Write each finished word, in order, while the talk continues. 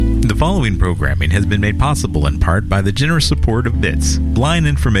The following programming has been made possible in part by the generous support of BITS, Blind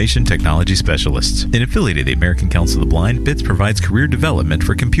Information Technology Specialists. An affiliate of the American Council of the Blind, BITS provides career development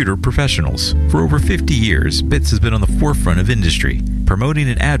for computer professionals. For over 50 years, BITS has been on the forefront of industry, promoting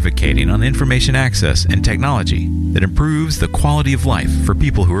and advocating on information access and technology that improves the quality of life for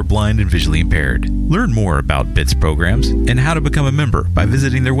people who are blind and visually impaired. Learn more about BITS programs and how to become a member by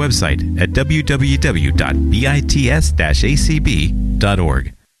visiting their website at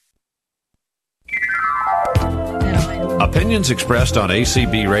www.bits-acb.org. Opinions expressed on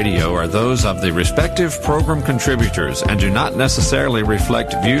ACB Radio are those of the respective program contributors and do not necessarily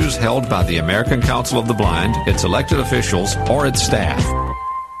reflect views held by the American Council of the Blind, its elected officials, or its staff.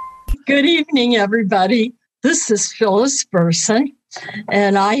 Good evening, everybody. This is Phyllis Burson,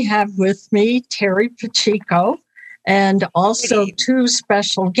 and I have with me Terry Pacheco and also two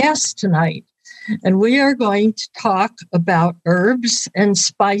special guests tonight. And we are going to talk about herbs and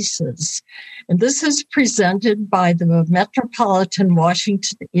spices. And this is presented by the Metropolitan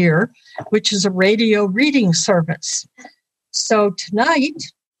Washington Ear, which is a radio reading service. So tonight,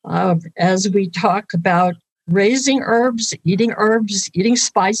 as we talk about raising herbs, eating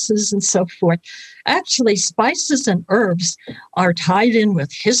spices, and so forth, actually, spices and herbs are tied in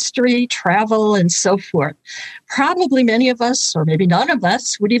with history, travel, and so forth. Probably many of us, or maybe none of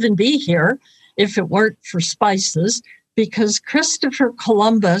us, would even be here if it weren't for spices, because Christopher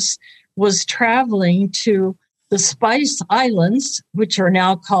Columbus was traveling to the Spice Islands, which are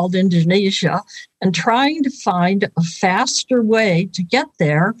now called Indonesia, and trying to find a faster way to get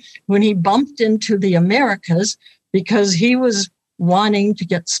there when he bumped into the Americas, because he was wanting to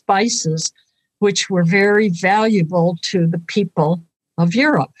get spices, which were very valuable to the people of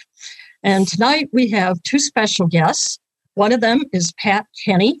Europe. And tonight we have two special guests. One of them is Pat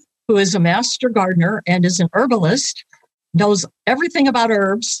Kenny, who is a master gardener and is an herbalist, knows everything about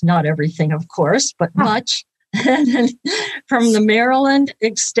herbs, not everything, of course, but much, from the Maryland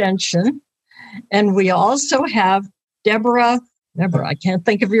Extension. And we also have Deborah, I can't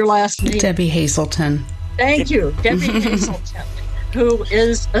think of your last name. Debbie Hazelton. Thank you, Debbie Hazelton, who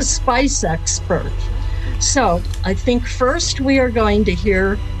is a spice expert. So I think first we are going to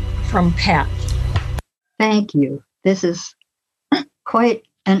hear from Pat. Thank you. This is quite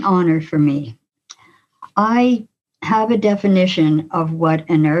an honor for me. I have a definition of what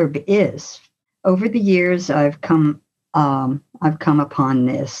an herb is. Over the years, I've come upon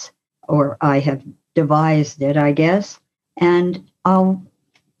this, or I have devised it, I guess, and I'll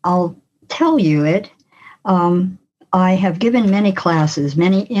tell you it. I have given many classes,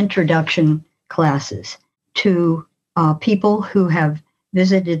 many introduction classes to people who have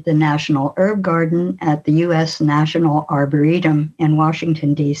visited the National Herb Garden at the U.S. National Arboretum in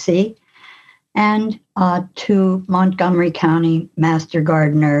Washington, D.C., and to Montgomery County Master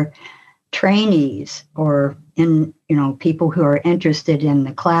Gardener trainees, or people who are interested in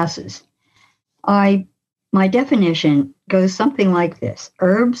the classes. My definition goes something like this: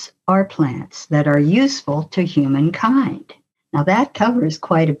 herbs are plants that are useful to humankind. Now that covers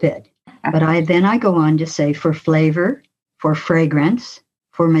quite a bit, but I go on to say for flavor, for fragrance,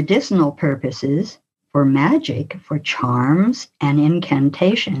 for medicinal purposes, for magic, for charms and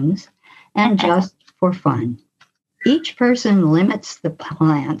incantations, and just for fun. Each person limits the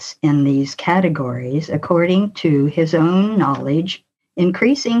plants in these categories according to his own knowledge,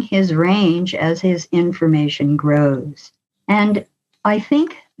 increasing his range as his information grows. And I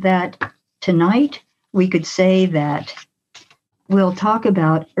think that tonight we could say that we'll talk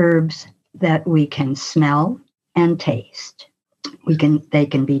about herbs that we can smell and taste. They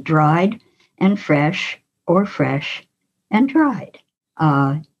can be dried and fresh, or fresh and dried.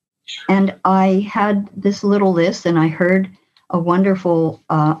 And I had this little list, and I heard a wonderful,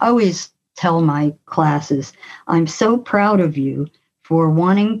 I always tell my classes, I'm so proud of you for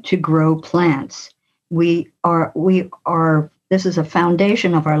wanting to grow plants. We are, this is a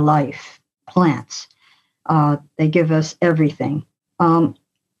foundation of our life, plants. They give us everything. And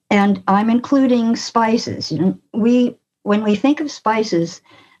I'm including spices. When we think of spices,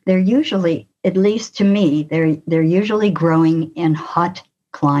 they're usually, at least to me, they're usually growing in hot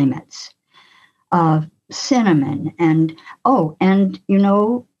climates. Cinnamon and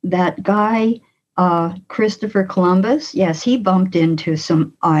that guy, Christopher Columbus, yes, he bumped into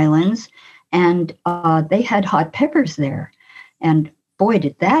some islands, and they had hot peppers there. And boy,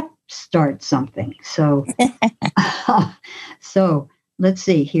 did that start something. So, so let's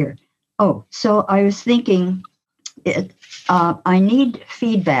see here. Oh, so I was thinking, I need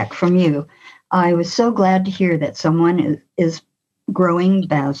feedback from you. I was so glad to hear that someone is growing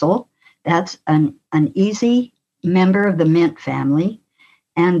basil. That's an easy member of the mint family.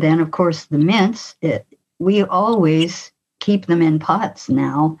 And then, of course, the mints, we always keep them in pots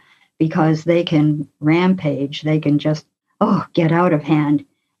now because they can rampage. They can just, get out of hand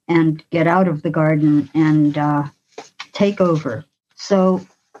and get out of the garden and take over. So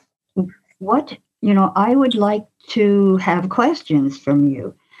I would like to have questions from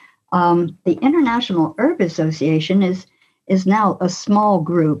you. The International Herb Association is now a small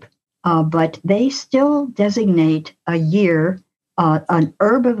group, but they still designate a year, an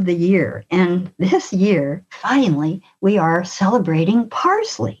herb of the year. And this year, finally, we are celebrating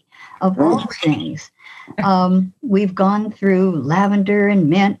parsley, of all things. We've gone through lavender and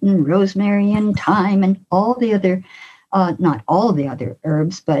mint and rosemary and thyme and all the other, not all the other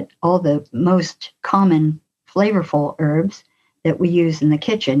herbs, but all the most common flavorful herbs that we use in the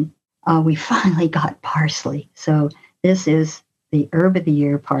kitchen. We finally got parsley. So this is the herb of the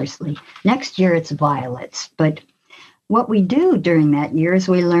year, parsley. Next year, it's violets. But what we do during that year is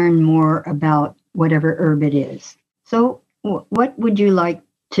we learn more about whatever herb it is. So what would you like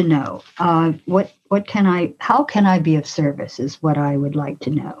to know? How can I be of service is what I would like to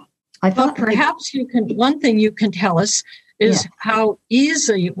know. Well, perhaps one thing you can tell us is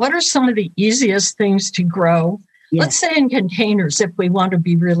what are some of the easiest things to grow? Yes. Let's say in containers, if we want to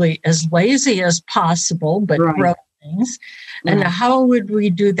be really as lazy as possible, but grow things. Right. And how would we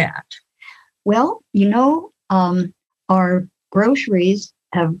do that? Well, our groceries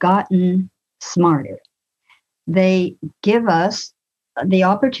have gotten smarter. They give us the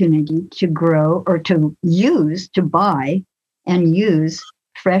opportunity to grow or to buy and use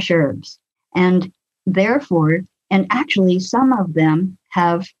fresh herbs. And therefore, and actually some of them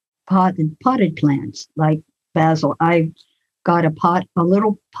have potted plants like basil. I got a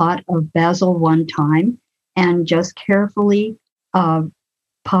little pot of basil one time and just carefully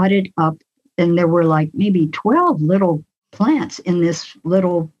potted up. And there were like maybe 12 little plants in this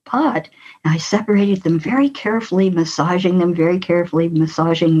little pot. And I separated them very carefully, massaging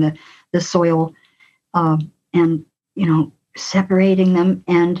the soil and, separating them.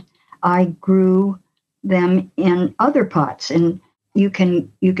 And I grew them in other pots. And you can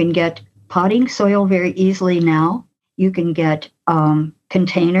get potting soil very easily now. You can get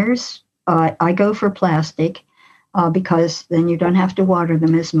containers. I go for plastic because then you don't have to water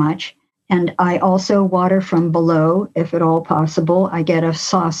them as much. And I also water from below, if at all possible. I get a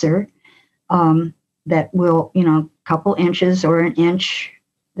saucer that will, a couple inches or an inch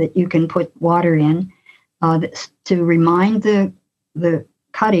that you can put water in to remind the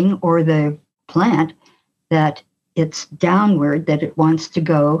cutting or the plant that it's downward, that it wants to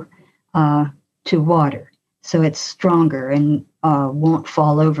go to water. So it's stronger and won't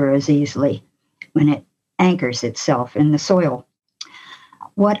fall over as easily when it anchors itself in the soil.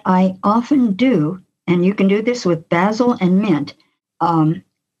 What I often do, and you can do this with basil and mint,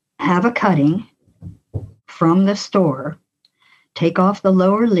 have a cutting from the store, take off the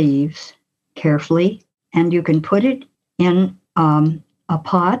lower leaves carefully, and you can put it in a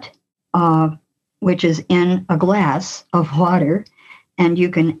pot, which is in a glass of water, and you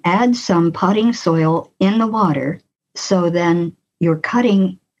can add some potting soil in the water. So then your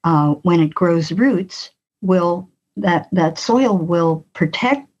cutting, when it grows roots, that soil will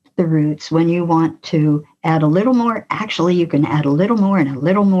protect the roots. When you want to add a little more, actually you can add a little more and a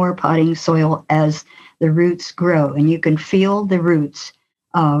little more potting soil as the roots grow, and you can feel the roots,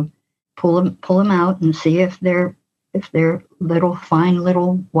 pull them out and see if they're little fine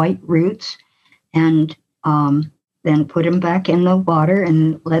little white roots, and then put them back in the water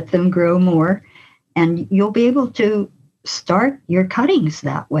and let them grow more, and you'll be able to start your cuttings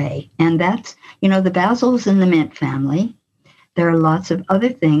that way. And that's, the basil's in the mint family. There are lots of other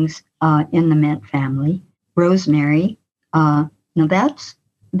things in the mint family. Rosemary, now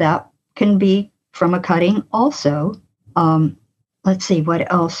that can be from a cutting also. Let's see,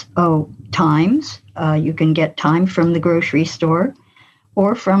 what else? Oh, thymes. You can get thyme from the grocery store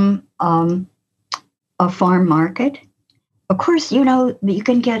or from a farm market. Of course, you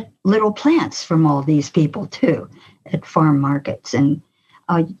can get little plants from all these people too at farm markets, and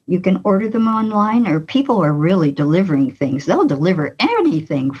you can order them online, or people are really delivering things. They'll deliver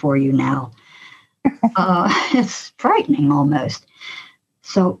anything for you now. It's frightening almost.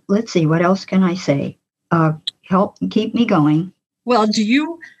 So let's see, what else can I say? Help keep me going. Well, do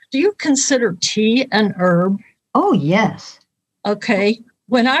you consider tea an herb? Oh, yes. Okay.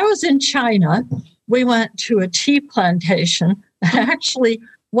 When I was in China, we went to a tea plantation. Actually,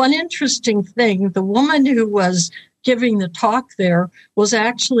 one interesting thing, the woman who was giving the talk there was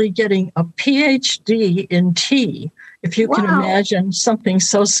actually getting a PhD in tea, if you can imagine something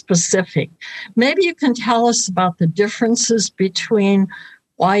so specific. Maybe you can tell us about the differences between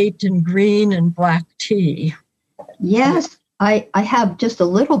white and green and black tea. Yes, I have just a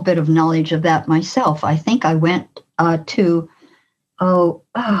little bit of knowledge of that myself. I think I went to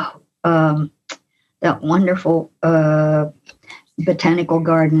that wonderful botanical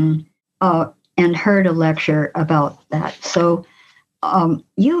garden and heard a lecture about that. So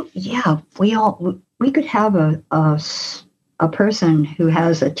we could have a person who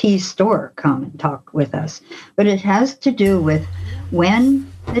has a tea store come and talk with us, but it has to do with when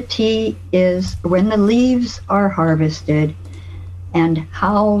the leaves are harvested and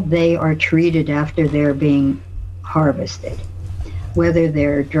how they are treated after they're being harvested, whether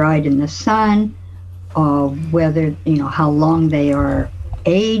they're dried in the sun, whether, how long they are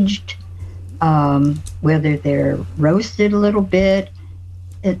aged, whether they're roasted a little bit.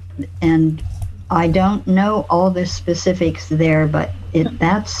 And I don't know all the specifics there, but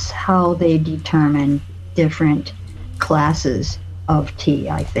that's how they determine different classes of tea,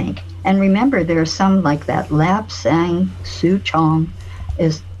 I think. And remember, there are some like that Lapsang Souchong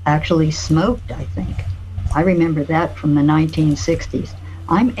is actually smoked, I think. I remember that from the 1960s.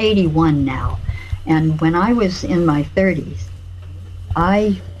 I'm 81 now, and when I was in my 30s,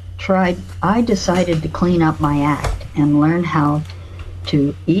 I decided to clean up my act and learn how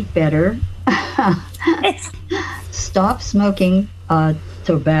to eat better, stop smoking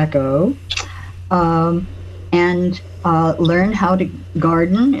tobacco, and learn how to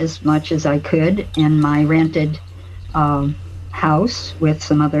garden as much as I could in my rented house with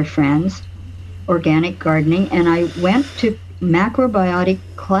some other friends, organic gardening. And I went to macrobiotic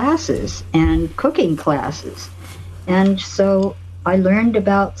classes and cooking classes. And so I learned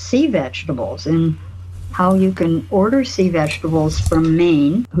about sea vegetables and how you can order sea vegetables from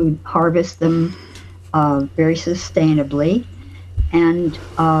Maine, who harvest them very sustainably, and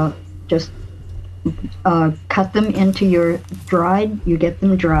just cut them into you get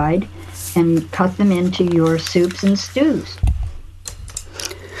them dried, and cut them into your soups and stews.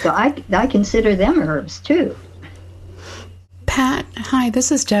 So I consider them herbs too. Pat, hi,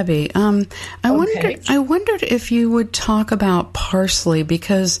 this is Debbie. I wondered if you would talk about parsley,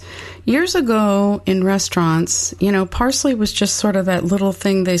 because years ago in restaurants, parsley was just sort of that little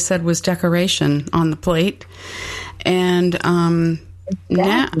thing they said was decoration on the plate. And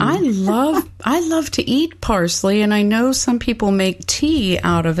now I love to eat parsley, and I know some people make tea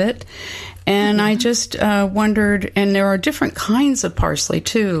out of it. And I just wondered, and there are different kinds of parsley,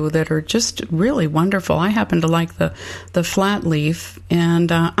 too, that are just really wonderful. I happen to like the flat leaf,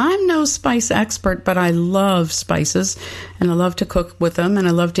 and I'm no spice expert, but I love spices, and I love to cook with them, and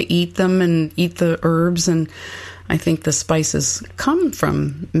I love to eat them and eat the herbs, and I think the spices come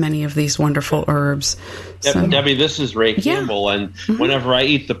from many of these wonderful herbs. So, Debbie, this is Ray Campbell, and whenever I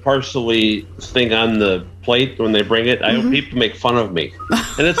eat the parsley thing on the plate when they bring it, I hope people make fun of me.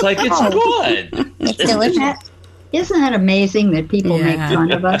 And it's like, it's good. It's delicious. Isn't that amazing that people make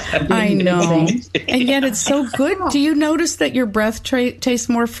fun of us? I know. And yet it's so good. Do you notice that your breath tastes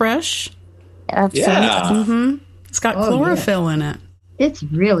more fresh? Absolutely. Yeah. Mm-hmm. It's got chlorophyll in it. It's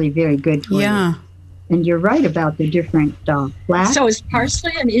really very good for you. And you're right about the different flats. So is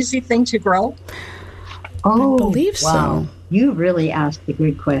parsley an easy thing to grow? Oh, I believe so. You really asked a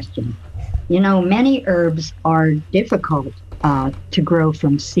good question. Many herbs are difficult to grow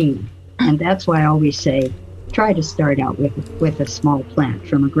from seed. And that's why I always say, try to start out with a small plant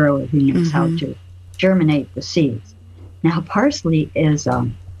from a grower who knows how to germinate the seeds. Now, parsley is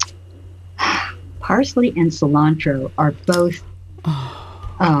parsley and cilantro are both,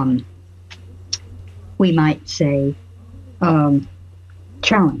 we might say,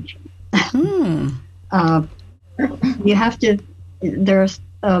 challenging. You have to.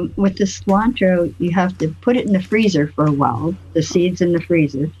 With the cilantro, you have to put it in the freezer for a while, the seeds in the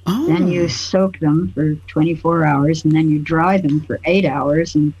freezer. Then you soak them for 24 hours, and then you dry them for 8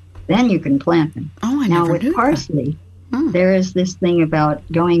 hours, and then you can plant them. Now, with parsley, there is this thing about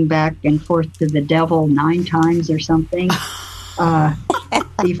going back and forth to the devil 9 times or something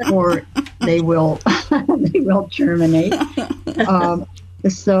before they will germinate.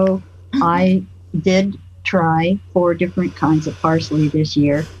 So I did try 4 different kinds of parsley this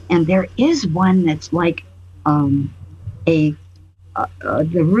year, and there is one that's like the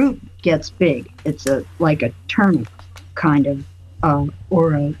root gets big. It's like a turnip kind of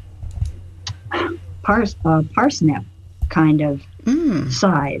or a parsnip kind of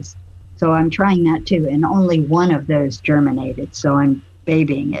size. So I'm trying that too, and only one of those germinated, so I'm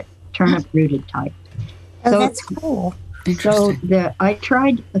babying it. Turnip rooted type. Oh, that's cool. So I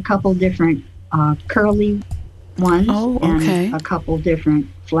tried a couple different curly ones and a couple different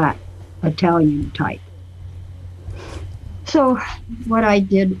flat Italian type. So what I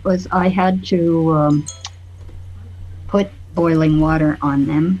did was I had to put boiling water on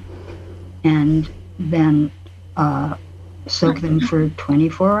them and then soak them for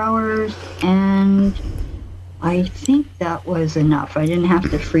 24 hours, and I think that was enough. I didn't have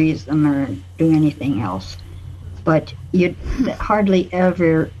to freeze them or do anything else. But hardly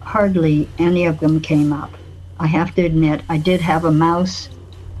any of them came up. I have to admit, I did have a mouse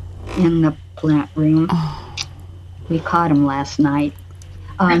in the plant room. We caught him last night.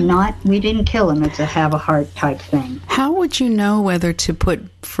 We didn't kill him. It's a have a heart type thing. How would you know whether to put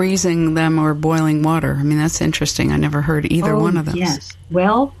freezing them or boiling water? I mean, that's interesting. I never heard either one of those. Yes.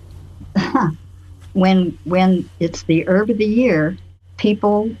 Well, when it's the herb of the year,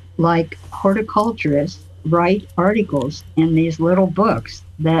 people like horticulturists write articles in these little books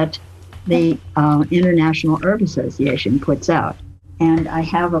that the International Herb Association puts out. And I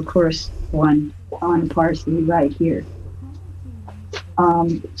have, of course, one on parsley right here.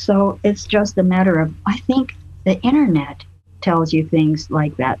 So it's just a matter of, I think the internet tells you things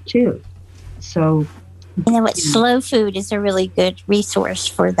like that too. So, you know what? Slow Food is a really good resource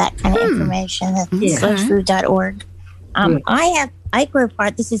for that kind of information. At slowfood.org. I grow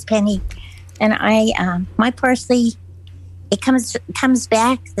this is Penny, and my parsley, it comes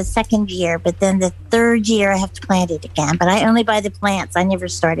back the second year, but then the third year I have to plant it again. But I only buy the plants. I never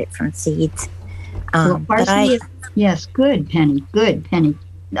start it from seeds. Parsley yes, good, Penny. Good, Penny.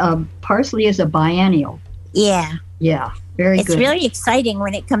 Parsley is a biennial. Yeah. Yeah, very good. It's really exciting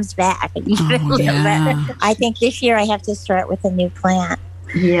when it comes back. I think this year I have to start with a new plant.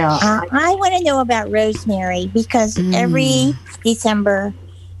 Yeah. I want to know about rosemary because every December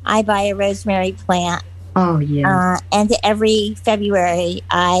I buy a rosemary plant. Oh, yeah. And every February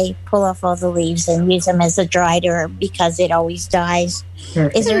I pull off all the leaves and use them as a dried herb because it always dies.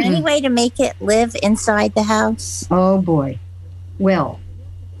 Perfect. Is there any way to make it live inside the house? Oh, boy. Well,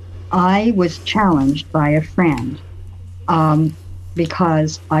 I was challenged by a friend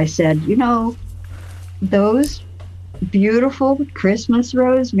because I said, those beautiful Christmas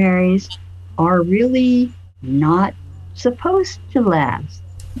rosemarys are really not supposed to last.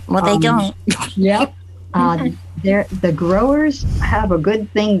 Well, they don't. Yep. The growers have a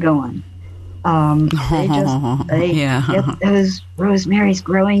good thing going. They get those rosemarys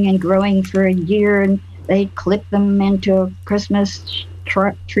growing and growing for a year, and they clip them into a Christmas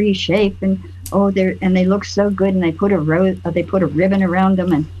tree shape, and they look so good, and they put a ribbon around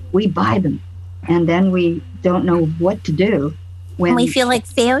them, and we buy them, and then we don't know what to do. When we feel like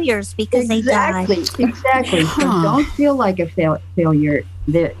failures because they die. Exactly. So don't feel like a failure.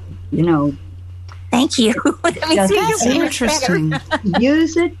 Thank you. That's interesting.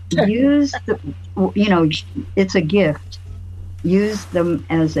 Use it. It's a gift. Use them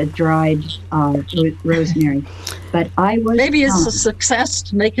as a dried rosemary. But I was maybe it's a success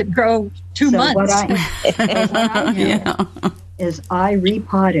to make it grow 2 months. What I did is I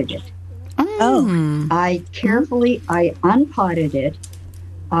repotted it. I unpotted it.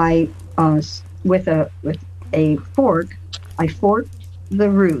 I with a fork, I forked the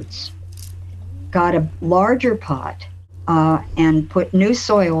roots. Got a larger pot and put new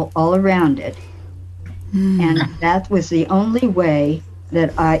soil all around it. And that was the only way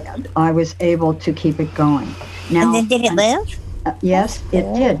that I was able to keep it going. Now, and then did it live? Yes,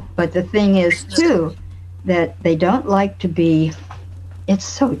 it did. But the thing is, too, that they don't like to be, it's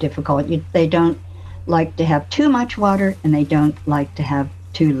so difficult. They don't like to have too much water, and they don't like to have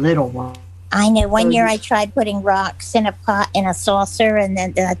too little water. I know. One year I tried putting rocks in a pot in a saucer, and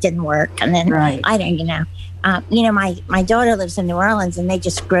then that didn't work. And then I don't, my daughter lives in New Orleans, and they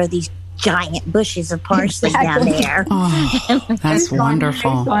just grow these giant bushes of parsley down there. Oh, that's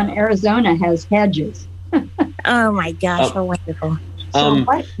wonderful. Arizona has hedges. Oh my gosh, how wonderful! So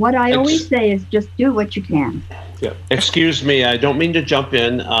what I always say is just do what you can. Yeah. Excuse me, I don't mean to jump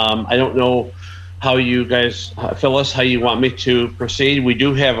in. I don't know how you guys, Phyllis, how you want me to proceed. We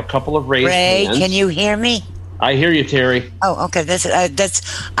do have a couple of raised hands. Can you hear me? I hear you, Terry. Oh, okay. That's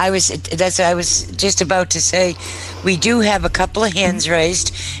I was just about to say. We do have a couple of hands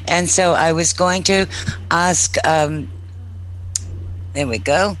raised, and so I was going to ask. There we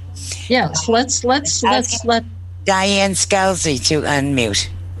go. Yes, let's let Diane Scalzi to unmute.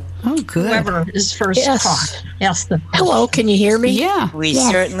 Oh, good. Whoever is first caught. Yes. Hello, can you hear me? Yeah. We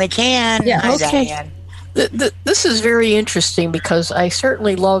certainly can. Yeah. Hi, okay. Diane. This is very interesting because I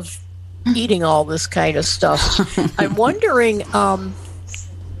certainly love eating all this kind of stuff. I'm wondering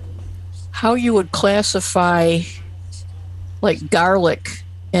how you would classify like garlic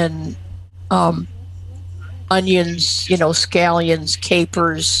and onions, scallions,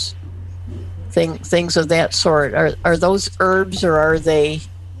 capers, things of that sort. Are those herbs or are they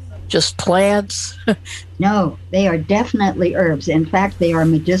just plants? No, they are definitely herbs. In fact, they are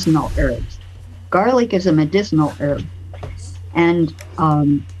medicinal herbs. Garlic is a medicinal herb. And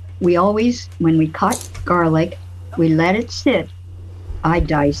we always, when we cut garlic, we let it sit. I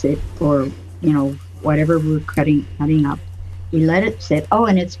dice it, or, whatever we're cutting up. We let it sit. Oh,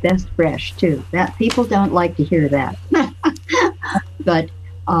 and it's best fresh, too. That people don't like to hear that. But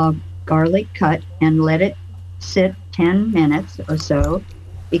garlic cut and let it sit 10 minutes or so,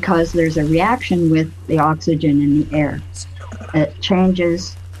 because there's a reaction with the oxygen in the air. It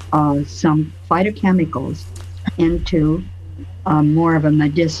changes some phytochemicals into more of a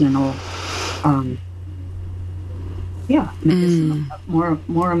medicinal,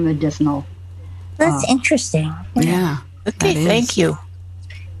 more medicinal. That's interesting. Yeah. Okay, thank you.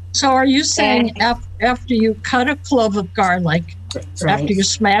 So are you saying after you cut a clove of garlic, after you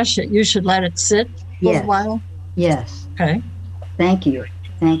smash it, you should let it sit for a while? Yes. Okay. Thank you.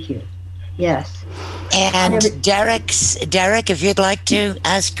 Yes. And Derek, if you'd like to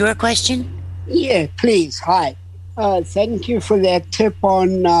ask your question. Yeah, please. Hi. Thank you for that tip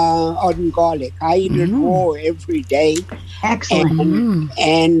on garlic. I eat it raw every day. Excellent.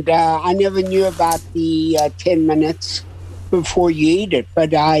 And I never knew about the 10 minutes before you eat it,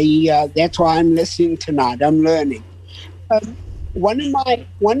 but that's why I'm listening tonight. I'm learning. One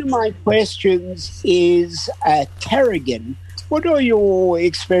of my questions is tarragon. What are your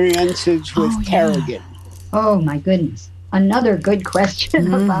experiences with tarragon? Oh my goodness. Another good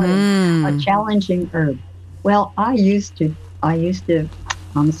question about a challenging herb. Well, I used to,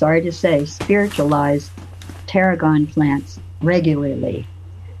 I'm sorry to say, spiritualize tarragon plants regularly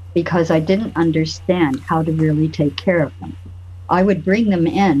because I didn't understand how to really take care of them. I would bring them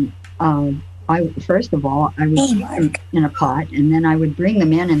in. First of all, I would put them in a pot, and then I would bring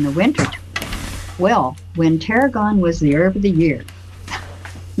them in the winter. Well, when tarragon was the herb of the year,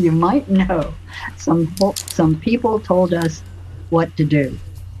 you might know some people told us what to do.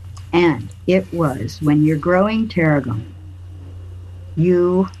 And it was, when you're growing tarragon,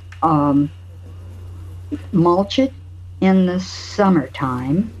 you mulch it in the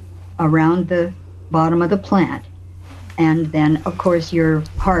summertime around the bottom of the plant. And then, of course, you're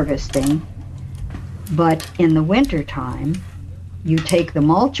harvesting. But in the wintertime, you take the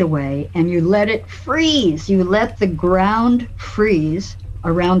mulch away and you let it freeze. You let the ground freeze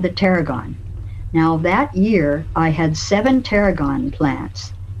around the tarragon. Now, that year, I had 7 tarragon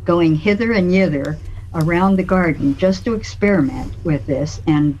plants going hither and yither around the garden just to experiment with this.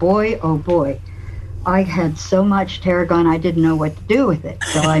 And boy, oh boy, I had so much tarragon I didn't know what to do with it.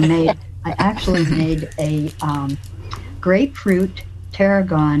 So I actually made a grapefruit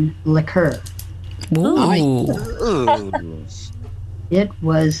tarragon liqueur. Ooh. It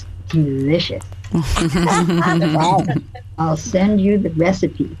was delicious. Wow. I'll send you the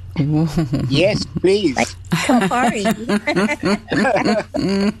recipe. Yes, please. Campari.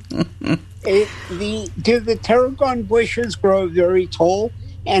 Do the tarragon bushes grow very tall?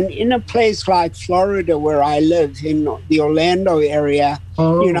 And in a place like Florida, where I live, in the Orlando area,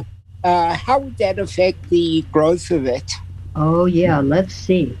 how would that affect the growth of it? Oh, yeah. Let's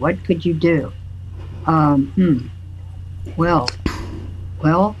see. What could you do?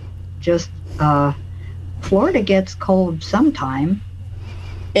 Well, just Florida gets cold sometime.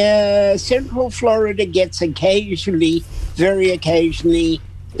 Central Florida gets very occasionally,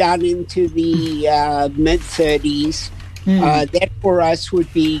 down into the mid-30s. That for us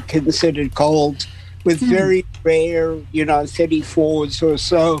would be considered cold, with very rare, 34s or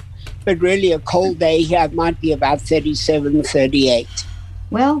so. But really a cold day here might be about 37, 38.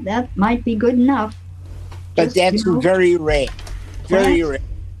 Well, that might be good enough. But that's very rare. Very rare.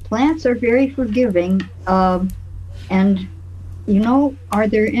 Plants are very forgiving. And, are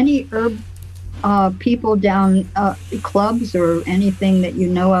there any herb people down, clubs or anything that you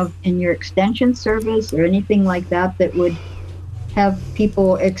know of in your extension service or anything like that would have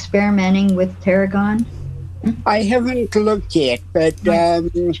people experimenting with tarragon? I haven't looked yet, but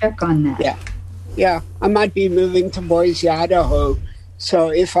check on that. Yeah. I might be moving to Boise, Idaho. So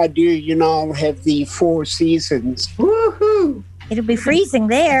if I do, I'll have the 4 seasons. Woohoo! It'll be freezing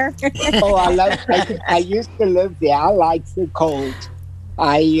there. Oh, I used to live there. I like the cold.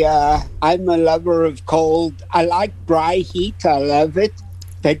 I'm a lover of cold. I like dry heat. I love it.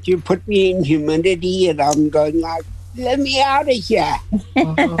 But you put me in humidity and I'm going like, let me out of here.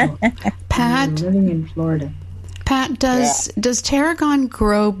 Pat, living in Florida. Pat, does tarragon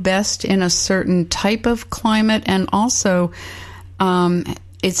grow best in a certain type of climate? And also,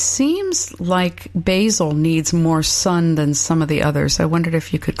 it seems like basil needs more sun than some of the others. I wondered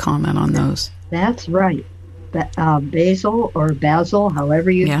if you could comment on those. That's right. Basil or basil,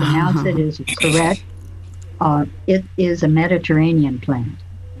 however you pronounce it, is correct. It is a Mediterranean plant,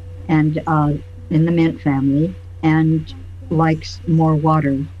 and in the mint family, and likes more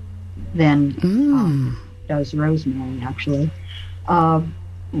water than does rosemary, actually.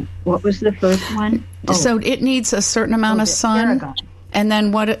 What was the first one? So it needs a certain amount of sun. Tarragon. And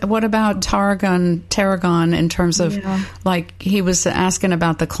then what about tarragon in terms of, like he was asking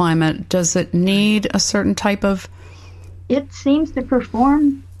about the climate, does it need a certain type of... It seems to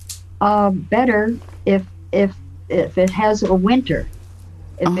perform better if it has a winter,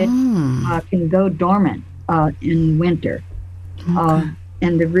 if it can go dormant in winter,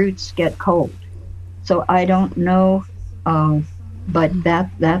 and the roots get cold. So I don't know, but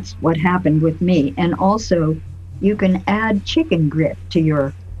that's what happened with me. And also, you can add chicken grit to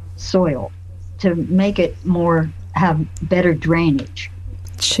your soil to make it have better drainage.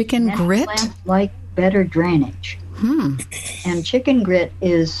 Chicken grit? Plants like better drainage. And chicken grit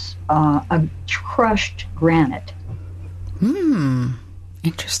is a crushed granite.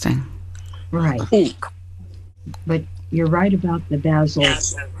 Interesting. Right. But you're right about the basil.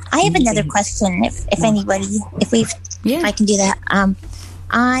 I have another question. If I can do that.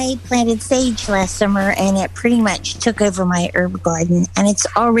 I planted sage last summer, and it pretty much took over my herb garden, and it's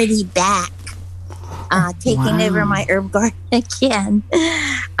already back, taking over my herb garden again.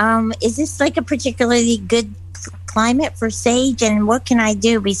 Is this like a particularly good climate for sage, and what can I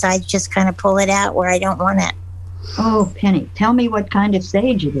do besides just kind of pull it out where I don't want it? Oh, Penny, tell me what kind of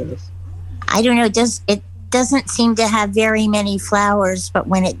sage it is. I don't know. It doesn't seem to have very many flowers, but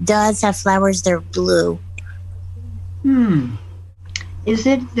when it does have flowers, they're blue. Is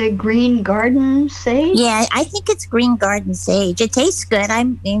it the green garden sage? Yeah, I think it's green garden sage. It tastes good. I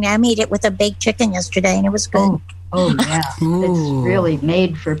made it with a baked chicken yesterday, and it was good. Oh yeah. It's really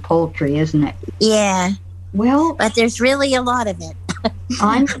made for poultry, isn't it? Yeah. Well, but there's really a lot of it.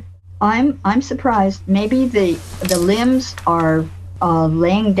 I'm surprised. Maybe the limbs are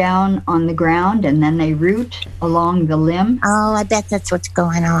laying down on the ground, and then they root along the limb. Oh, I bet that's what's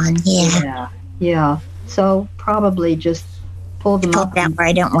going on. Yeah. So probably just pull them up out where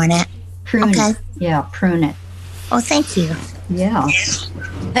I don't want it. Prune it. Yeah, prune it. Oh, thank you. Yeah.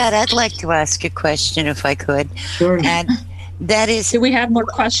 Pat, I'd like to ask a question if I could. Sure. And that is... Do we have more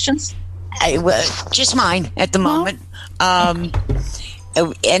questions? Just mine at the moment.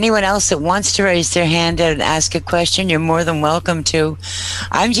 Anyone else that wants to raise their hand and ask a question, you're more than welcome to.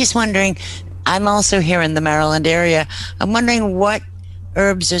 I'm just wondering, I'm also here in the Maryland area. I'm wondering what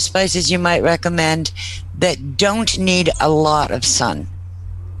herbs or spices you might recommend that don't need a lot of sun.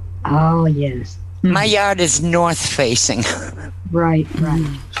 Oh, yes. My yard is north facing. Right.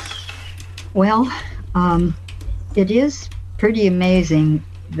 Well, it is pretty amazing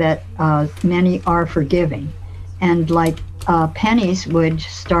that many are forgiving. And like Penny's would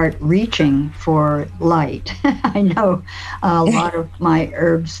start reaching for light. I know a lot of my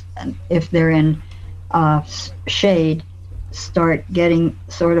herbs, if they're in shade, start getting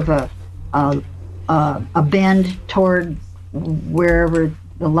sort of a bend toward wherever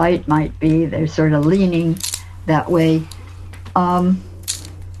the light might be. They're sort of leaning that way.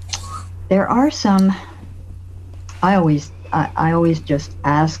 There are some. I always just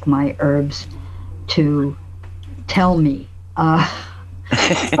ask my herbs to tell me. I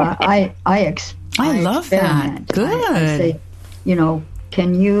love that. Good. I say,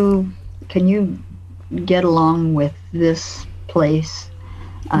 can you get along with this place?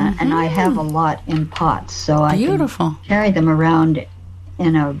 And I have a lot in pots, so I can carry them around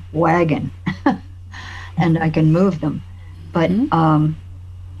in a wagon, and I can move them. But some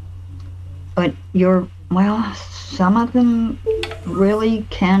of them really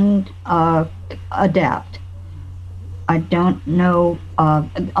can adapt. I don't know.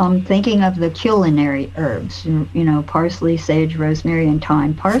 I'm thinking of the culinary herbs. Parsley, sage, rosemary, and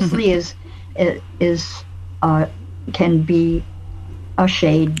thyme. Parsley can be a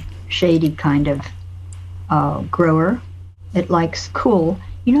shady kind of grower. It likes cool.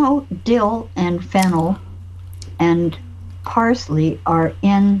 Dill and fennel and parsley are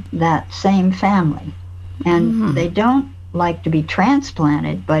in that same family, and they don't like to be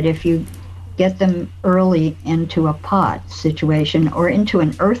transplanted, but if you get them early into a pot situation or into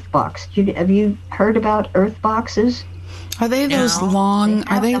an earth box. Have you heard about earth boxes? Are they those long?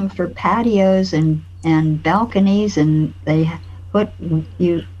 Are they them for patios and balconies, and they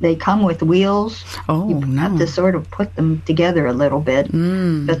come with wheels. You have to sort of put them together a little bit,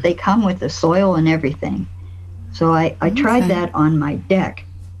 but they come with the soil and everything. So I tried that on my deck,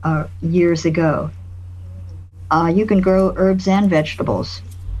 years ago. You can grow herbs and vegetables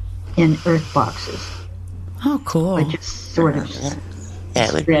in earth boxes. Oh, cool. Which is sort of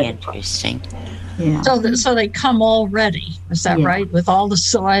that would be interesting. Yeah. So they come already, is that right? With all the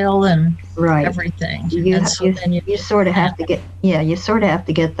soil and everything. You sort of have to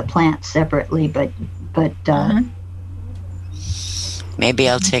get the plants separately, but maybe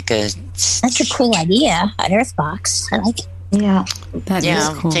I'll take That's a cool idea, an earth box. I like it. Yeah,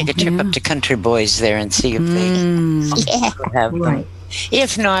 I'll take a trip up to Country Boys there and see if they have them.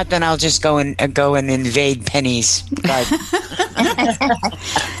 If not, then I'll just go and invade Penny's garden.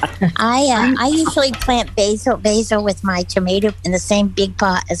 I usually plant basil with my tomato in the same big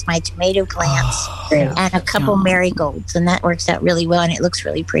pot as my tomato plants, and a couple marigolds, and that works out really well, and it looks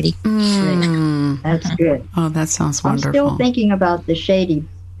really pretty. That's good. Oh, that sounds wonderful. I'm still thinking about the shady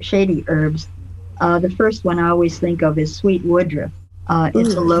herbs. The first one I always think of is sweet woodruff.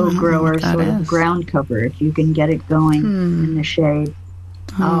 It's a low grower, sort of ground cover if you can get it going in the shade.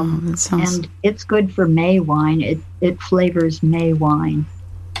 That sounds... And it's good for May wine. It flavors May wine,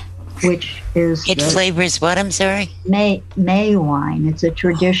 which is... It flavors what, I'm sorry? May wine. It's a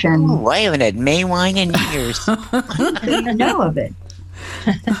tradition. Oh, I haven't had May wine in years. I know of it.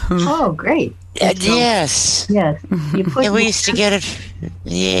 Oh, great. Yes. Yes. You put we used to get it.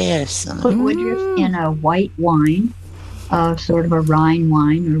 Yes. Put woodruff in a white wine, sort of a Rhine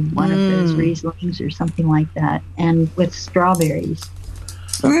wine or one of those Rieslings or something like that, and with strawberries.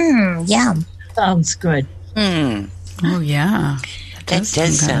 Yum. Sounds good. Oh, yeah. That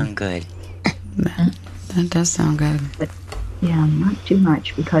does sound good. That does sound good. But, yeah, not too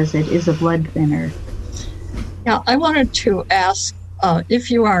much because it is a blood thinner. Now, I wanted to ask if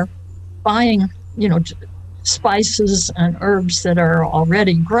you are buying, spices and herbs that are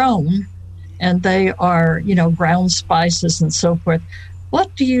already grown and they are, ground spices and so forth,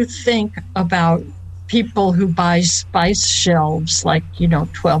 what do you think about people who buy spice shelves, like,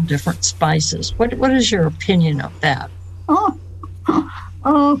 12 different spices? What is your opinion of that? Oh,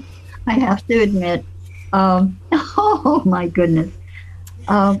 I have to admit, oh my goodness.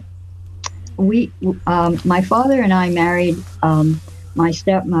 My father and I married my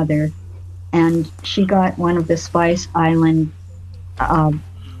stepmother, and she got one of the Spice Island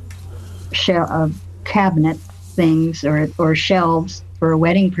cabinet things or shelves for a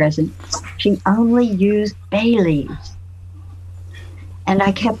wedding present. She only used bay leaves. And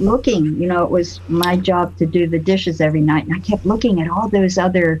I kept looking, it was my job to do the dishes every night, and I kept looking at all those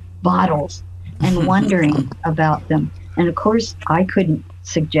other bottles and wondering about them. And of course, I couldn't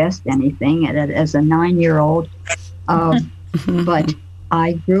suggest anything as a 9-year-old, but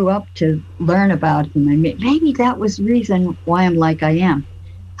I grew up to learn about them, and maybe that was the reason why I'm like I am.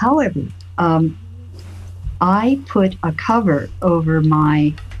 However, I put a cover over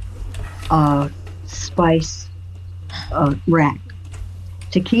my spice rack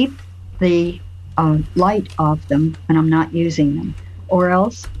to keep the light off them when I'm not using them, or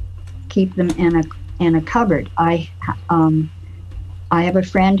else keep them in a cupboard. I have a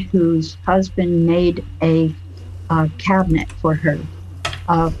friend whose husband made a cabinet for her,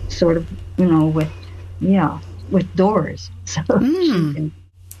 sort of, with doors, so she can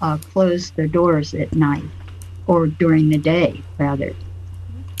close the doors at night or during the day, rather.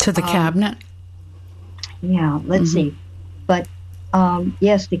 To the cabinet? Yeah, let's see. But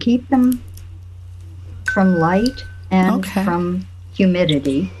yes, to keep them from light and from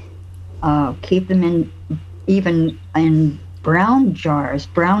humidity, keep them even in brown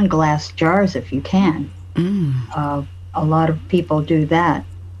glass jars if you can. A lot of people do that.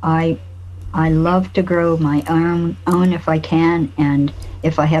 I love to grow my own if I can, and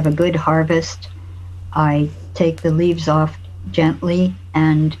if I have a good harvest, I take the leaves off gently,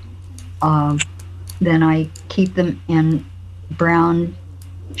 and then I keep them in brown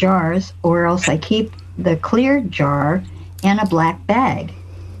jars, or else I keep the clear jar in a black bag.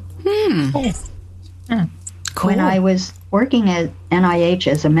 Cool. When I was working at NIH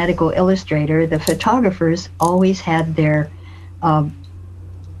as a medical illustrator, the photographers always had their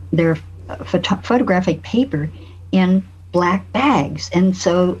photographic paper in black bags, and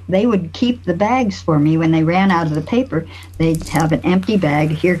so they would keep the bags for me. When they ran out of the paper, they'd have an empty bag.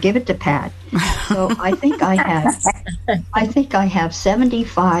 Here, give it to Pat. So I think I have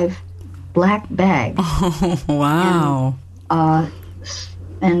 75 black bags. Oh, wow.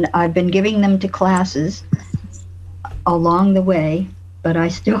 And I've been giving them to classes along the way, but I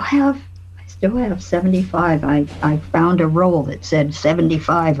still have 75. I found a roll that said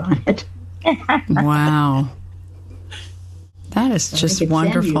 75 on it. Wow. That is just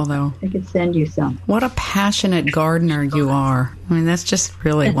wonderful, though. I could send you some. What a passionate gardener you are. I mean, that's just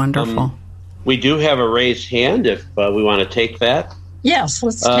really wonderful. We do have a raised hand if we want to take that. Yes,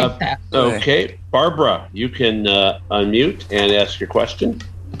 let's take that. Okay. Barbara, you can unmute and ask your question.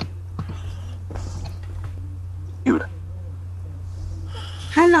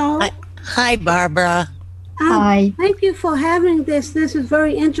 Hello. Hi, Barbara. Hi. Thank you for having this. This is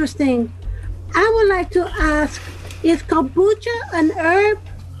very interesting. I would like to ask, is kombucha an herb?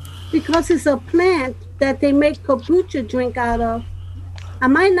 Because it's a plant that they make kombucha drink out of. I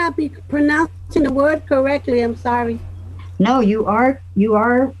might not be pronouncing the word correctly. I'm sorry. No, you are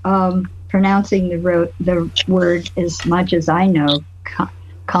pronouncing the word as much as I know,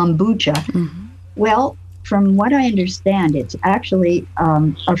 kombucha. Mm-hmm. Well, from what I understand, it's actually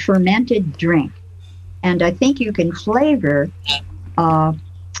a fermented drink. And I think you can flavor,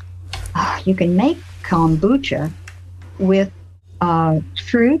 you can make kombucha with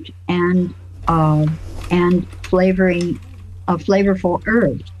fruit and flavoring a flavorful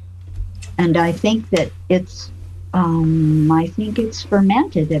herb. And I think that it's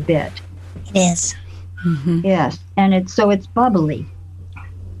fermented a bit. It is. Mm-hmm. Yes, and it's bubbly.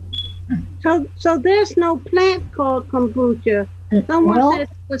 So there's no plant called kombucha. Someone said it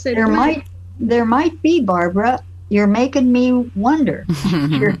was a plant. There might be, Barbara. You're making me wonder.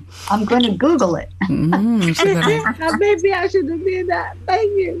 I'm going to Google it. Maybe I should have did that.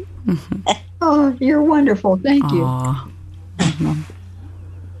 Thank you. Oh, you're wonderful. Thank you.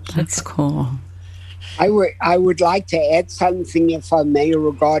 That's cool. I would like to add something, if I may,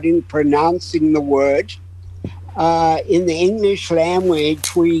 regarding pronouncing the word. In the English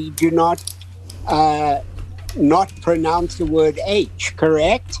language, we do not pronounce the word H,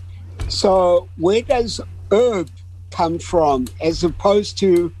 correct? So where does herb come from, as opposed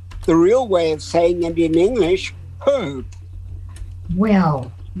to the real way of saying it in English, herb?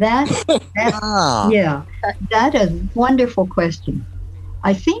 Well, that's yeah, that is a wonderful question.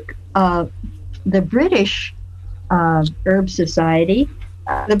 I think the British Herb Society,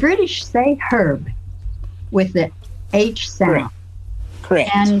 the British say herb with the H sound. Correct.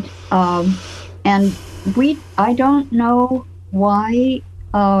 And I don't know why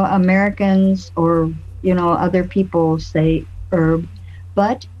Americans or other people say herb,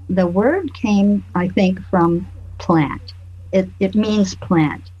 but the word came, I think, from plant. It means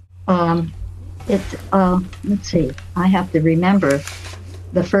plant. Let's see. I have to remember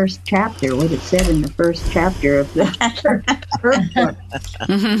the first chapter, what it said in the first chapter of the herb book.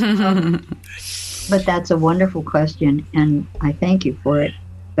 But that's a wonderful question, and I thank you for it.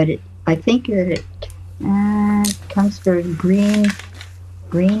 But I think that it comes from green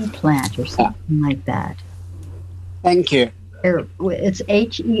plant or something like that. Thank you. It's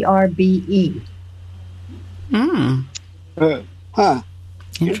HERBE.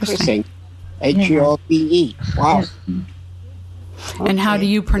 Interesting. HERBE. Wow. And how do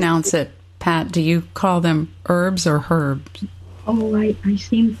you pronounce it, Pat? Do you call them herbs or herbs? Oh, I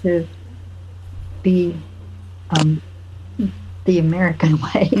seem to be the American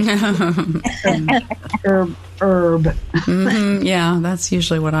way. herb. Mm-hmm, yeah, that's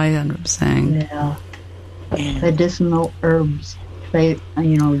usually what I end up saying. Yeah. Medicinal herbs,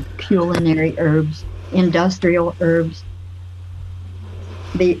 culinary herbs, industrial herbs.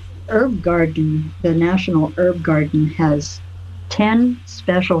 The herb garden, the National Herb Garden, has 10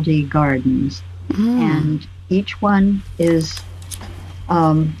 specialty gardens, and each one is,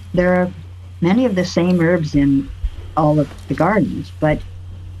 there are many of the same herbs in all of the gardens, but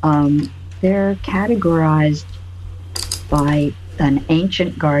they're categorized by an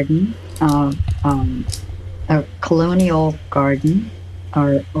ancient garden, a colonial garden,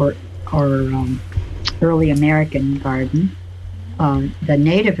 or early American garden, the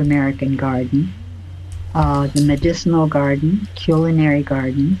Native American garden, the medicinal garden, culinary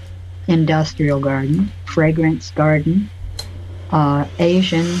garden, industrial garden, fragrance garden,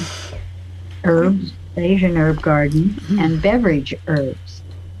 Asian herb garden, and beverage herbs.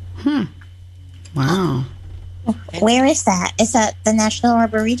 Wow. Where is that? Is that the National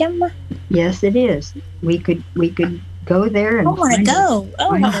Arboretum? Yes, it is. We could go there and I want to go.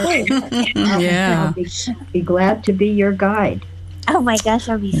 Yeah. I'll be glad to be your guide. Oh my gosh,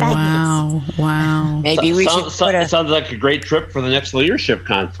 that'll be fabulous. Wow. Maybe we should it sounds like a great trip for the next leadership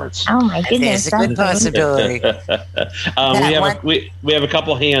conference. Oh my goodness. There's a good possibility. We have a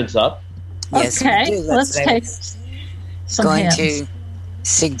couple hands up. Yes, okay, we do. let's take some hands. To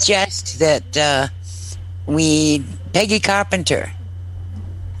suggest that Peggy Carpenter.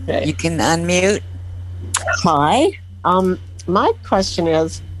 Okay. You can unmute. Hi. My question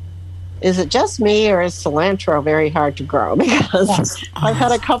is, is it just me, or is cilantro very hard to grow? Because I've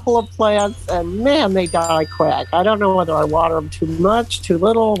had a couple of plants, and man, they die quick. I don't know whether I water them too much, too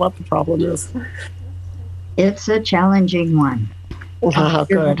little, what the problem is. It's a challenging one.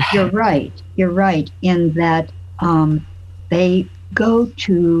 Good. You're right. You're right in that they go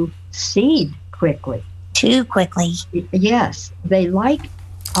to seed quickly. Too quickly. Yes, they like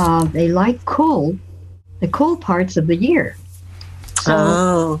the cool parts of the year.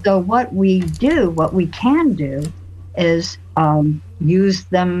 So what we can do is use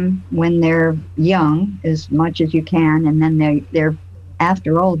them when they're young as much as you can, and then they're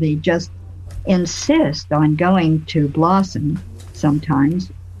after all, they just insist on going to blossom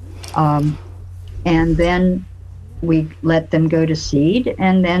sometimes, and then we let them go to seed,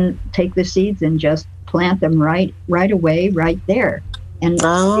 and then take the seeds and just plant them right away, right there, and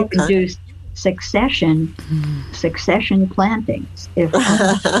you can do succession plantings. If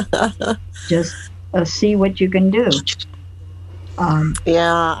just see what you can do.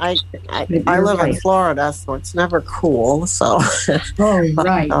 I live in Florida, so it's never cool. So.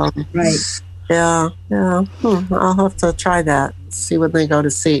 Right. Yeah. I'll have to try that. See when they go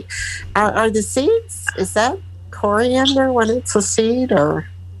to seed. Are the seeds? Is that coriander when it's a seed, or?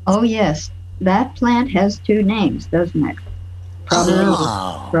 Oh yes, that plant has two names, doesn't it?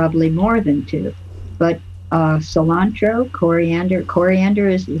 Probably more than two. But cilantro, coriander. Coriander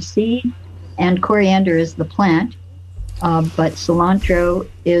is the seed, and coriander is the plant. But cilantro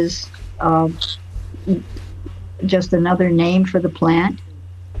is just another name for the plant.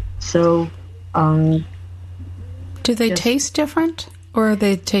 So, do they taste different, or do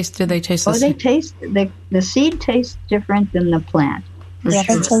they taste the same? They taste the seed tastes different than the plant. Yeah,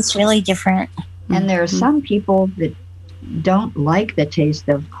 they taste really different. And there are some people that don't like the taste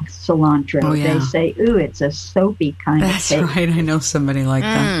of cilantro. Oh, yeah. They say, "Ooh, it's a soapy kind of taste." That's right. I know somebody like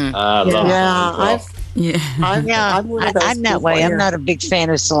that. I'm that way. I'm not a big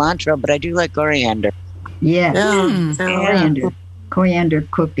fan of cilantro, but I do like coriander. Coriander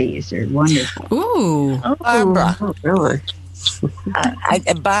cookies are wonderful. Ooh, Barbara. Oh, really?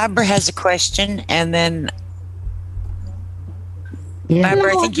 Barbara has a question, and then Hello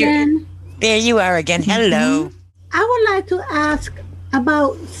Barbara, I think again. there you are again. Hello. I would like to ask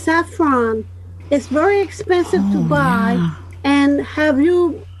about saffron. It's very expensive to buy. Yeah. And have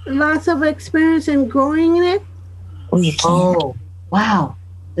you lots of experience in growing it? Oh, wow.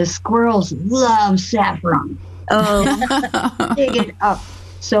 The squirrels love saffron. Dig it up.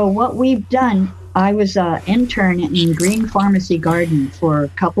 So what we've done, I was an intern in Green Pharmacy Garden for a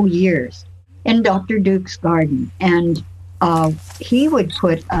couple years in Dr. Duke's garden. And he would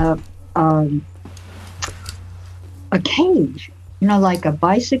put a cage, like a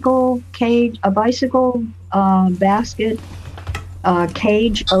bicycle cage, a bicycle basket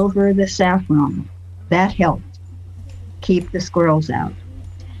cage over the saffron. That helped keep the squirrels out.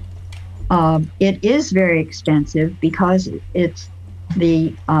 It is very expensive because it's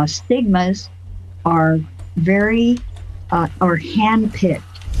the stigmas are very are hand-picked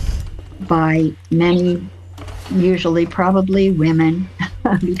by many, usually probably women,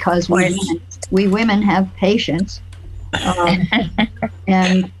 because we women have patience.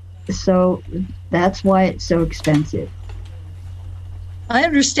 And so that's why it's so expensive. I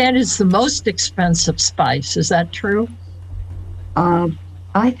understand it's the most expensive spice. Is that true?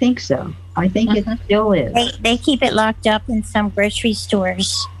 I think so. I think it still is. They keep it locked up in some grocery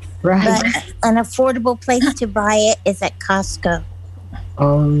stores. Right. But an affordable place to buy it is at Costco.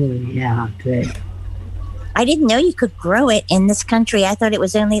 Oh, yeah, good. I didn't know you could grow it in this country. I thought it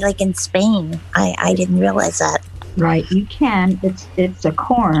was only like in Spain. I didn't realize that. Right, you can. It's a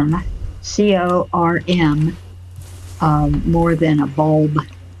corm, C-O-R-M, more than a bulb,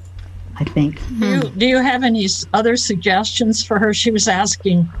 I think. Do you have any other suggestions for her? She was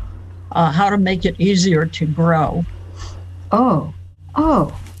asking how to make it easier to grow.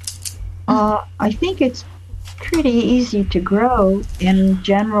 I think it's pretty easy to grow in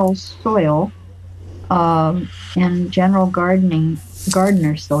general soil, in general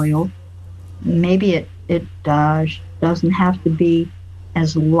gardener soil. Maybe it doesn't have to be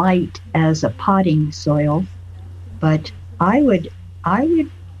as light as a potting soil, but I would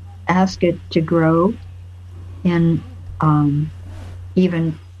ask it to grow in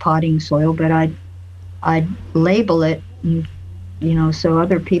even potting soil, but I'd label it, so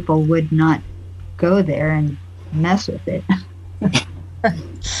other people would not go there and mess with it.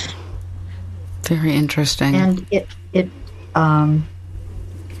 Very interesting. And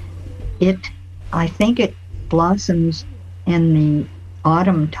I think it blossoms in the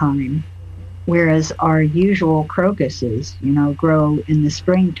autumn time, whereas our usual crocuses, grow in the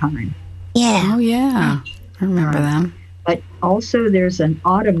springtime. Yeah. Oh, yeah. I remember them. But also there's an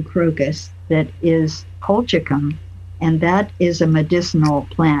autumn crocus that is colchicum, and that is a medicinal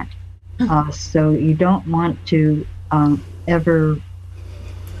plant. So you don't want to ever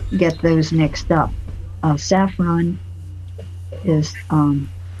get those mixed up. Saffron is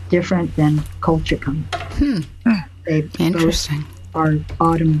different than colchicum. They Interesting. both are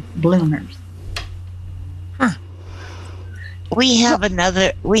autumn bloomers. We have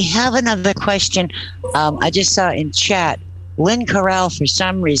another question. I just saw in chat. Lynn Corral, for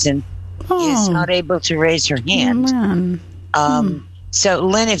some reason, is not able to raise her hand. So,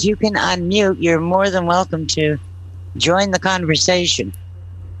 Lynn, if you can unmute, you're more than welcome to join the conversation.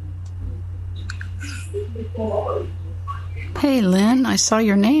 Hey, Lynn, I saw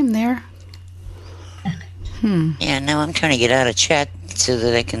your name there. Yeah, no, I'm trying to get out of chat so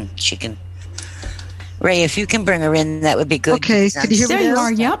that she can. Ray, if you can bring her in, that would be good. Okay, can you hear me now? There you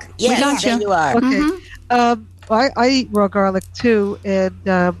are, yep. Yeah, we got there you are. Okay. I eat raw garlic too, and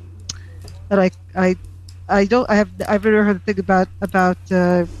I've never heard a thing about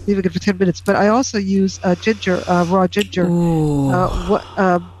leaving it for 10 minutes. But I also use ginger, raw ginger.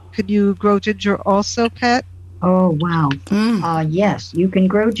 Can you grow ginger also, Pat? Oh wow! Yes, you can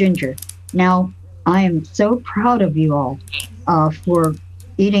grow ginger. Now I am so proud of you all for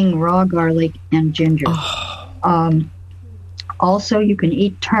eating raw garlic and ginger. Also, you can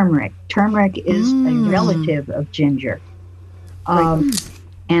eat turmeric. Turmeric is a relative of ginger.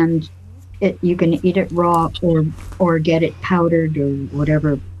 And you can eat it raw or get it powdered or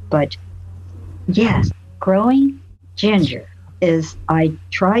whatever. But yes, growing ginger I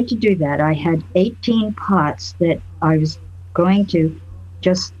tried to do that. I had 18 pots that I was going to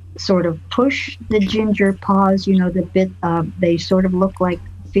just sort of push the ginger paws, the bit, they sort of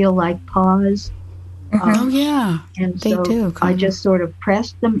feel like paws. Oh, yeah. And they do. I just sort of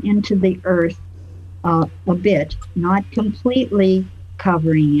pressed them into the earth a bit, not completely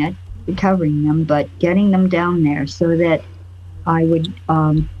covering them, but getting them down there so that I would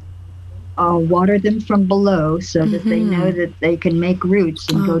water them from below so that they know that they can make roots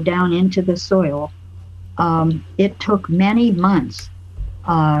and go down into the soil. It took many months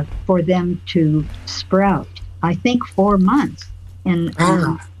for them to sprout. I think 4 months in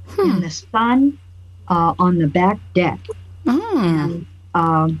the sun on the back deck. And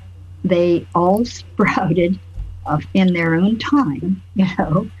they all sprouted in their own time,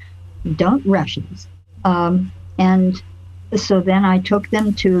 don't rush it. And so then I took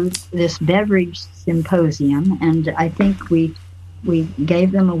them to this beverage symposium, and I think we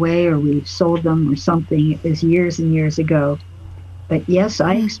gave them away or we sold them or something. It was years and years ago. But yes,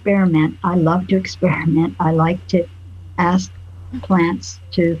 I experiment. I love to experiment. I like to ask plants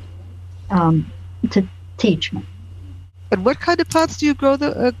to teach me. And what kind of pots do you grow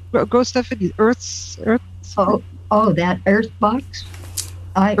grow stuff in? Earths? Oh, that earth box.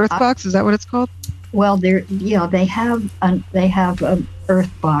 Earth box, is that what it's called? Well, they have an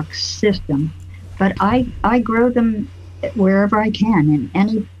earth box system, but I grow them wherever I can in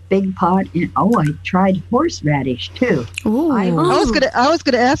any big pot. And I tried horseradish too. Ooh. I was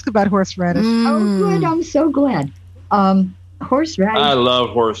gonna ask about horseradish. Oh, good! I'm so glad. Horseradish. I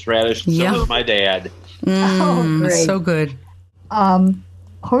love horseradish. So does my dad. Great. So good.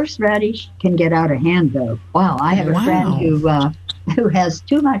 Horseradish can get out of hand, though. Wow, I have a friend who has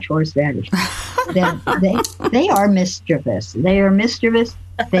too much horseradish. They are mischievous. They are mischievous.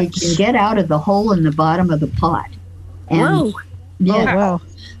 They can get out of the hole in the bottom of the pot. And, yeah. Oh, wow.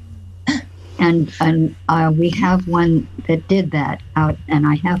 And we have one that did that out, and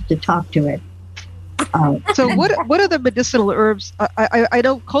I have to talk to it. So what are the medicinal herbs? I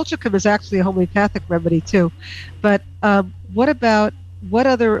know colchicum is actually a homeopathic remedy too, but what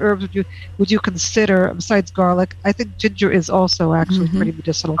other herbs would you consider besides garlic? I think ginger is also actually pretty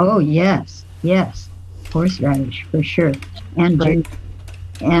medicinal. Oh yes, horseradish for sure, and right.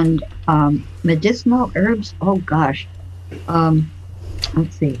 And medicinal herbs. Oh gosh,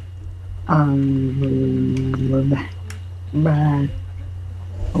 let's see.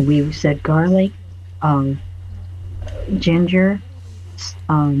 We said garlic, ginger,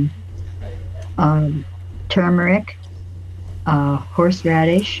 turmeric,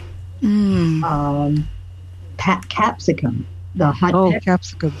 horseradish, capsicum, the hot pepper.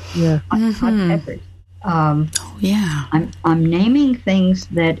 Capsicum, yeah. Hot peppers. Yeah. I'm naming things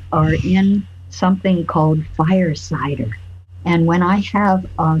that are in something called fire cider. And when I have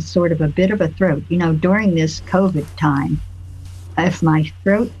sort of a bit of a throat, during this COVID time, if my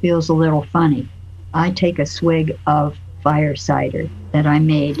throat feels a little funny, I take a swig of fire cider that I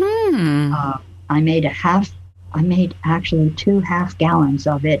made. I made actually 2 half gallons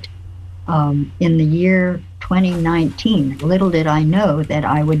of it in the year 2019. Little did I know that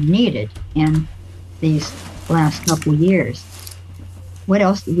I would need it in these last couple years. What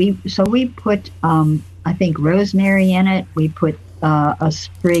else? We put, I think, rosemary in it. We put a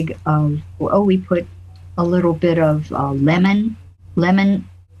sprig of, we put a little bit of lemon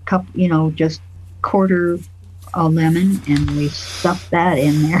cup, just quarter a lemon, and we stuffed that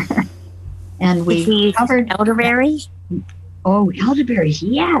in there. And we covered elderberry. Oh, elderberries!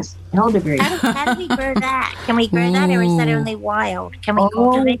 Yes, elderberries. How do we grow that? Can we grow that, or is that only wild? Can we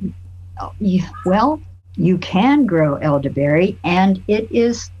cultivate? Well, you can grow elderberry, and it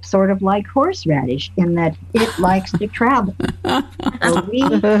is sort of like horseradish in that it likes to travel.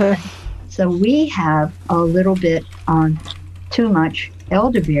 So we have a little bit on too much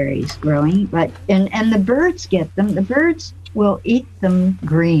elderberries growing, but and the birds get them. The birds will eat them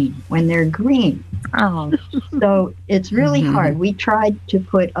green when they're green. Oh, so it's really hard. We tried to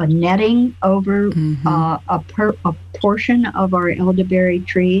put a netting over a portion of our elderberry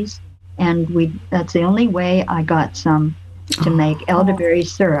trees, and that's the only way I got some to make elderberry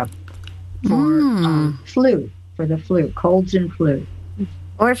syrup for for the flu, colds and flu,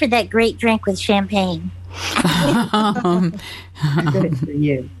 or for that great drink with champagne. Good for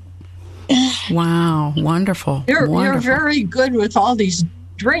you. Wow, wonderful. You're very good with all these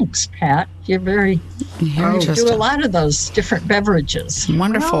drinks, Pat. You do a lot of those different beverages.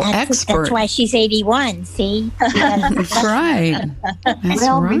 Wonderful expert. That's why she's 81. See, that's right.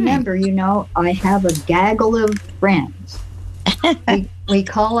 Remember, I have a gaggle of friends. we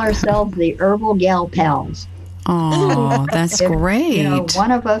call ourselves the Herbal Gal Pals. Oh, that's great.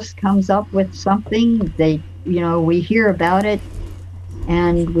 One of us comes up with something. We hear about it,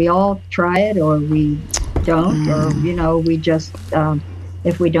 and we all try it, or we don't, or we just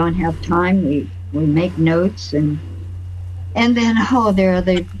if we don't have time, we make notes, and then there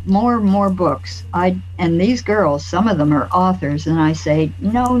are more books. And these girls, some of them are authors, and I say,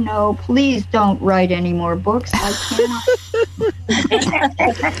 no, please don't write any more books. I cannot.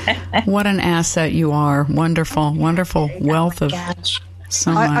 What an asset you are! Wonderful wealth of.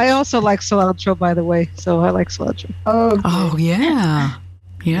 So much. I also like cilantro, by the way. So I like cilantro. Oh yeah.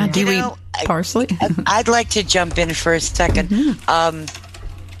 Do you eat parsley? I'd like to jump in for a second.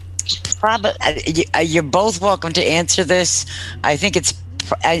 You're both welcome to answer this. I think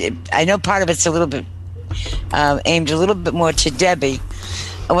I know part of it's a little bit aimed a little bit more to Debbie.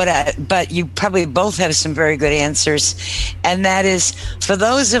 But you probably both have some very good answers, and that is for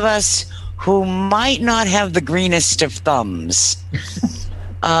those of us who might not have the greenest of thumbs.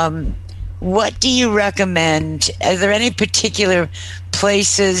 What do you recommend? Are there any particular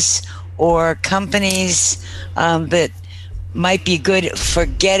places or companies that might be good for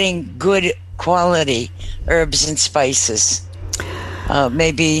getting good quality herbs and spices?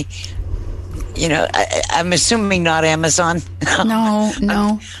 Maybe, I'm assuming not Amazon.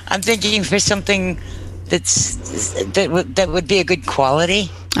 No. I'm thinking for something that would be a good quality.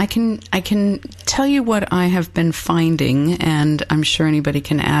 I can tell you what I have been finding, and I'm sure anybody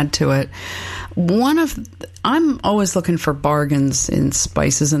can add to it. I'm always looking for bargains in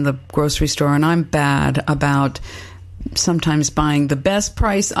spices in the grocery store, and I'm bad about sometimes buying the best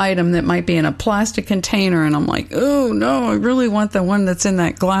price item that might be in a plastic container, and I'm like, oh no, I really want the one that's in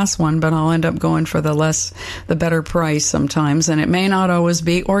that glass one, but I'll end up going for the better price sometimes, and it may not always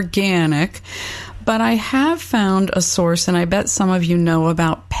be organic. But I have found a source, and I bet some of you know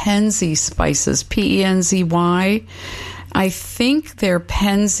about Penzy spices, Penzy. I think they're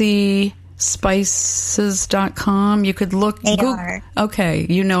penzyspices.com. You could look. They are. Okay,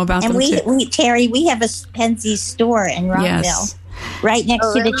 you know about them too. Terry, we have a Penzy store in Rockville. Yes. Right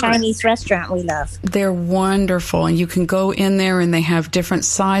next to the Chinese restaurant we love. They're wonderful, and you can go in there, and they have different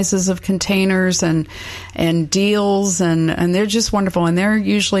sizes of containers and deals, and they're just wonderful, and they're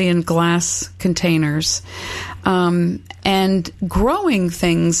usually in glass containers. And growing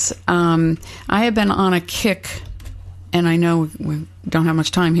things, I have been on a kick, and I know we don't have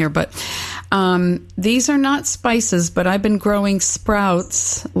much time here, but these are not spices, but I've been growing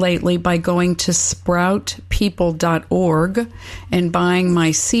sprouts lately by going to sproutpeople.org and buying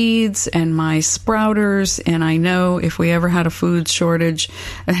my seeds and my sprouters. And I know if we ever had a food shortage,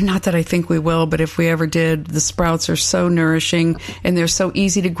 not that I think we will, but if we ever did, the sprouts are so nourishing and they're so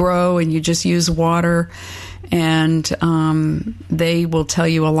easy to grow, and you just use water. And they will tell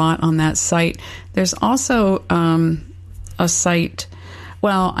you a lot on that site. There's also a site.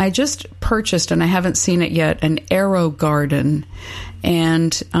 Well, I just purchased, and I haven't seen it yet, an Arrow Garden.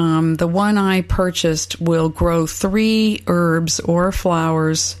 And the one I purchased will grow 3 herbs or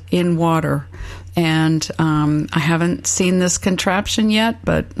flowers in water. And I haven't seen this contraption yet,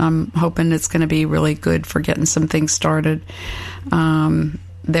 but I'm hoping it's going to be really good for getting some things started.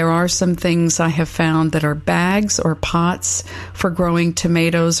 There are some things I have found that are bags or pots for growing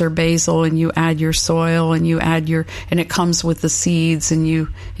tomatoes or basil, and you add your soil and and it comes with the seeds, and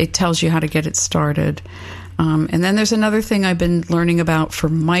it tells you how to get it started. And then there's another thing I've been learning about for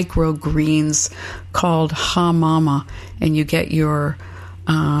microgreens called Ha Mama, and you get your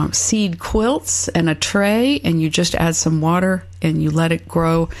seed quilts and a tray, and you just add some water and you let it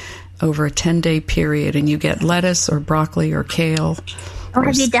grow over a 10-day period, and you get lettuce or broccoli or kale. Oh,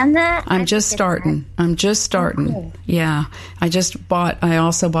 have you done that? I'm just starting. Cool. Yeah. I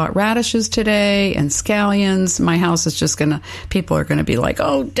also bought radishes today and scallions. My house is just people are going to be like,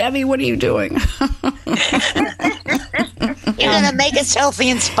 oh, Debbie, what are you doing? You're going to make us healthy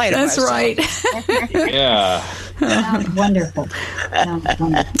in spite of us. That's right. Yeah. Sounds wonderful.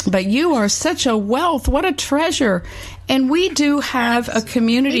 But you are such a wealth. What a treasure. And we do have a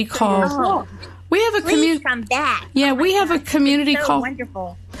community call. We have a community. Come back. Yeah, we have a community call.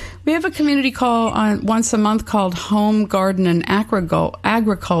 Wonderful. We have a community call once a month called Home Garden and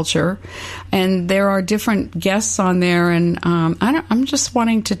Agriculture, and there are different guests on there. And I'm just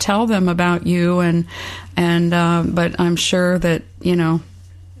wanting to tell them about you, but I'm sure that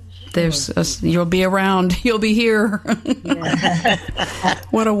you'll be around. You'll be here.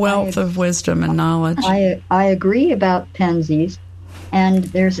 What a wealth of wisdom and knowledge. I agree about pansies. And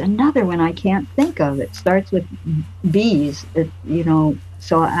there's another one I can't think of. It starts with bees,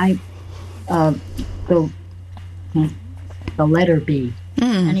 so the letter B.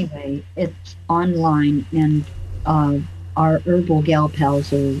 Anyway, it's online, and our herbal gal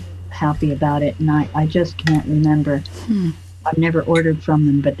pals are happy about it, and I just can't remember. I've never ordered from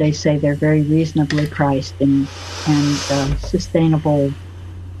them, but they say they're very reasonably priced and sustainable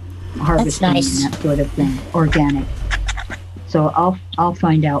harvesting and that sort of thing, organic. So I'll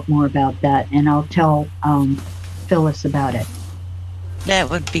find out more about that, and I'll tell Phyllis about it. That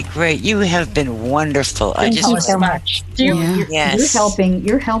would be great. You have been wonderful. Thank you so much. Yes.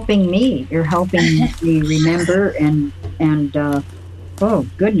 You're helping me. You're helping me remember and oh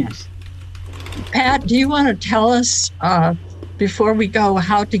goodness. Pat, do you want to tell us before we go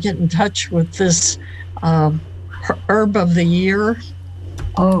how to get in touch with this herb of the year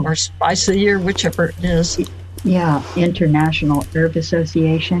or spice of the year, whichever it is? Yeah, International Herb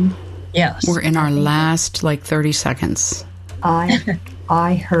Association. Yes. We're in our last 30 seconds.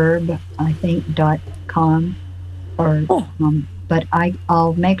 iHerb, I think, .com but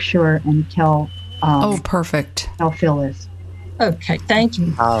I'll make sure and tell perfect. Tell Phyllis. Okay, thank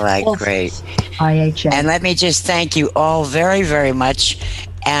you. All right, great. IHA. And let me just thank you all very, very much,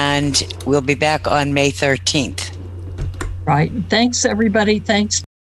 and we'll be back on May 13th. Right. Thanks, everybody. Thanks.